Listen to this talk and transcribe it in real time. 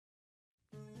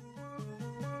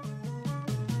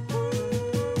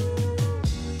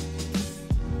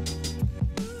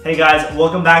Hey guys,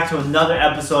 welcome back to another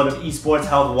episode of esports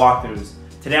health walkthroughs.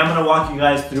 Today I'm going to walk you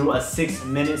guys through a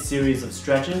 6-minute series of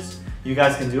stretches you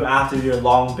guys can do after your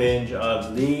long binge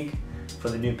of League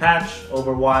for the new patch,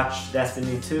 Overwatch,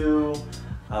 Destiny 2,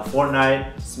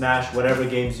 Fort-nite, Smash, whatever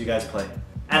games you guys play.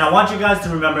 And I want you guys to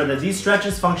remember that these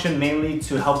stretches function mainly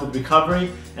to help with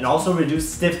recovery and also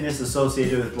reduce stiffness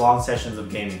associated with long sessions of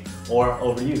gaming or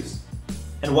overuse.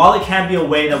 And while it can be a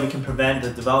way that we can prevent the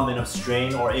development of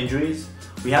strain or injuries,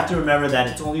 we have to remember that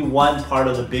it's only one part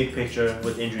of the big picture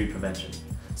with injury prevention.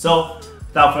 So,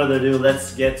 without further ado,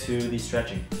 let's get to the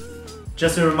stretching.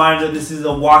 Just a reminder, this is a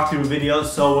walkthrough video,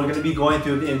 so we're going to be going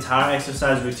through the entire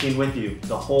exercise routine with you,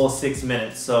 the whole 6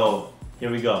 minutes. So, here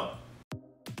we go.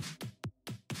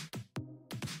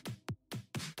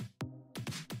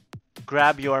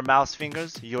 Grab your mouse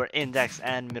fingers, your index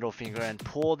and middle finger, and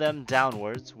pull them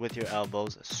downwards with your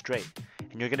elbows straight.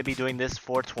 And you're going to be doing this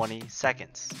for 20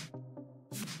 seconds.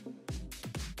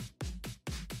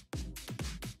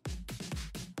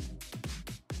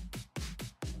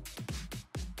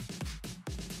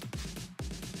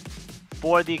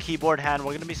 For the keyboard hand,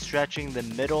 we're going to be stretching the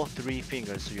middle 3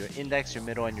 fingers, so your index, your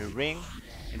middle, and your ring.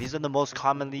 And these are the most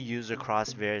commonly used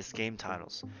across various game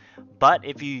titles. But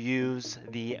if you use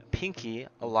the pinky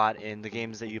a lot in the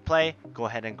games that you play, go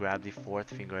ahead and grab the 4th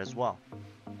finger as well.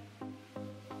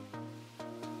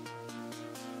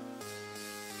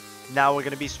 Now we're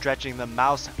going to be stretching the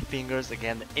mouse fingers,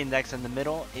 again the index and the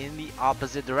middle, in the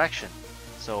opposite direction.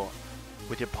 So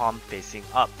with your palm facing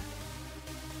up.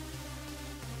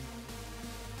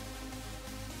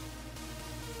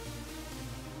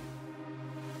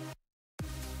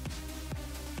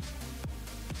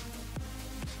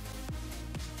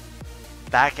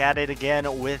 Back at it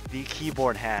again with the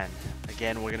keyboard hand.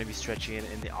 Again, we're going to be stretching it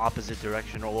in the opposite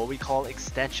direction, or what we call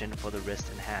extension, for the wrist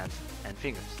and hands and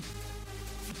fingers.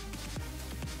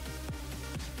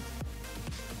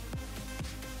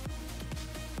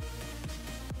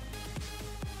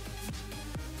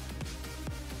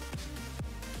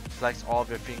 Flex all of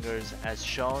your fingers as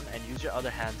shown and use your other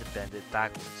hand to bend it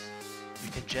backwards.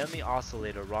 You can gently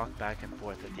oscillate or rock back and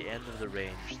forth at the end of the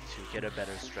range to get a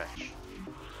better stretch.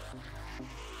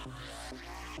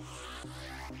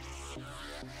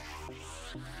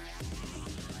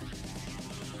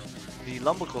 The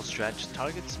lumbrical stretch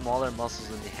targets smaller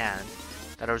muscles in the hand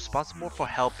that are responsible for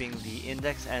helping the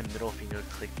index and middle finger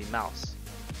click the mouse.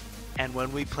 And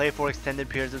when we play for extended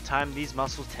periods of time, these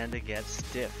muscles tend to get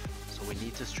stiff, so we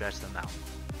need to stretch them out.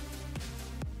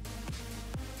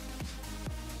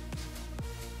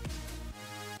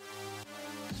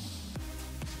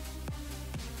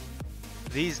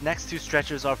 These next 2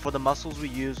 stretches are for the muscles we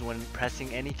use when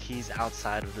pressing any keys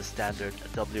outside of the standard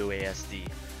WASD.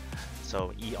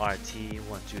 So ERT,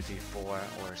 1, 2, 3, 4,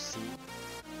 or C,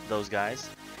 those guys.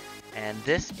 And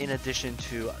this, in addition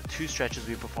to 2 stretches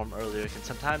we performed earlier, can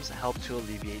sometimes help to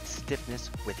alleviate stiffness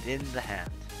within the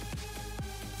hand.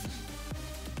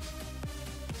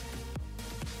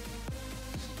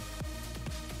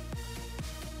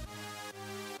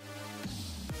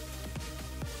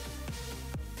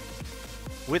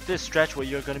 With this stretch, what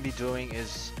you're going to be doing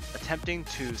is attempting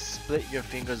to split your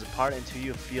fingers apart until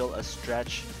you feel a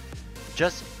stretch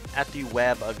just at the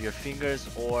web of your fingers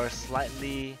or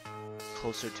slightly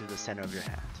closer to the center of your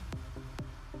hand.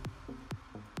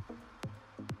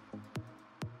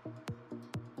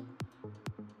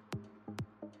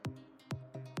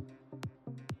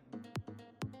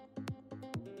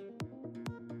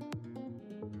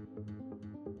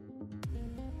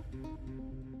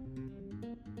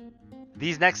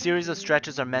 These next series of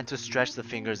stretches are meant to stretch the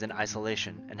fingers in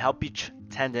isolation and help each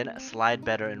tendon slide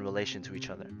better in relation to each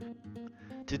other.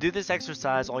 To do this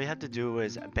exercise, all you have to do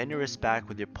is bend your wrist back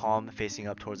with your palm facing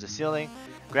up towards the ceiling,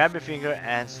 grab your finger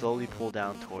and slowly pull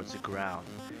down towards the ground.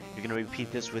 You're going to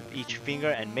repeat this with each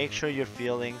finger and make sure you're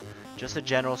feeling just a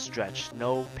general stretch,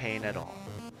 no pain at all.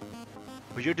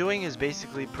 What you're doing is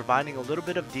basically providing a little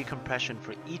bit of decompression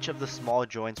for each of the small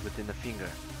joints within the finger.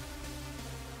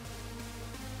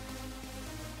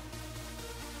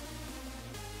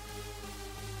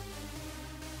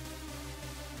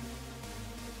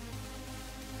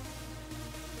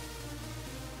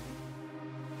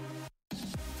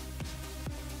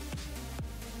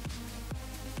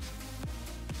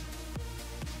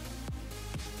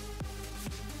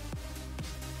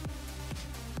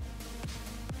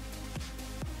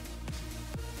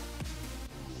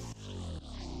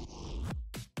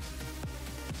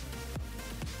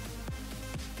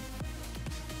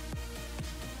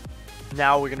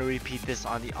 Now we're going to repeat this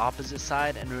on the opposite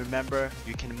side, and remember,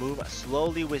 you can move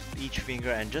slowly with each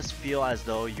finger and just feel as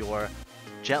though you're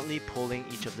gently pulling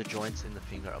each of the joints in the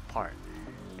finger apart.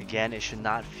 Again, it should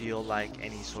not feel like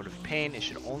any sort of pain, it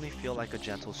should only feel like a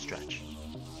gentle stretch.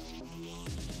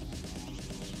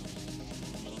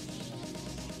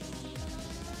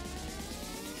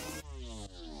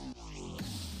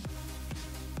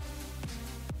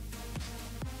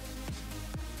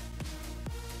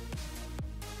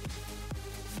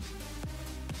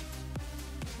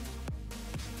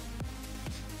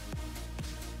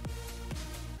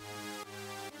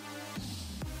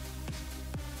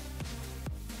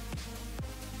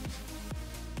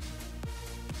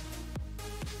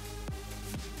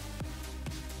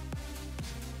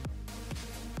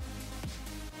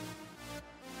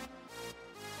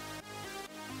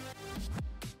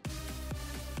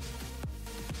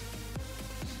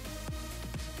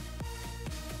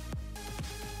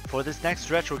 For this next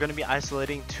stretch, we're going to be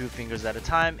isolating 2 fingers at a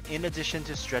time in addition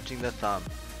to stretching the thumb.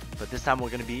 But this time we're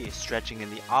going to be stretching in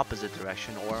the opposite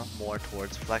direction or more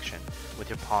towards flexion with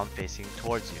your palm facing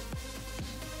towards you.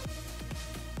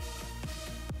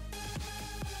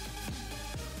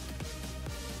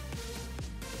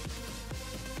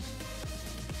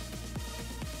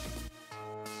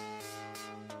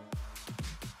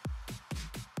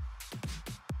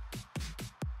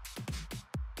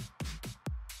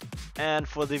 And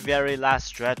for the very last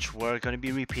stretch, we're going to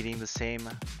be repeating the same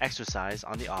exercise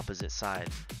on the opposite side.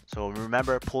 So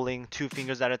remember, pulling 2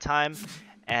 fingers at a time,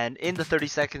 and in the 30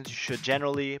 seconds you should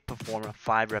generally perform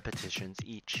 5 repetitions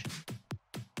each.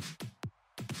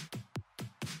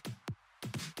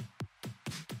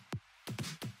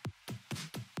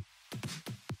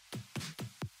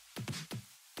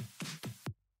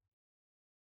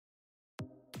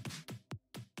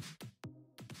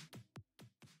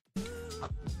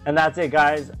 And that's it,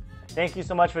 guys. Thank you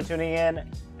so much for tuning in.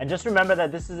 And just remember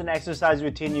that this is an exercise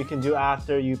routine you can do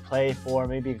after you play for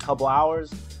maybe a couple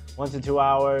hours, 1 to 2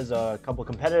 hours, a couple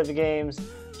competitive games,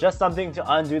 just something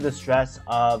to undo the stress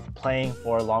of playing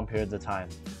for long periods of time.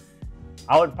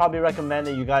 I would probably recommend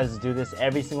that you guys do this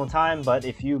every single time, but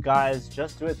if you guys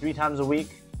just do it 3 times a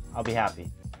week, I'll be happy.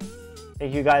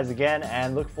 Thank you guys again,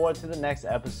 and look forward to the next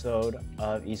episode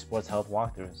of Esports Health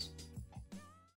Walkthroughs.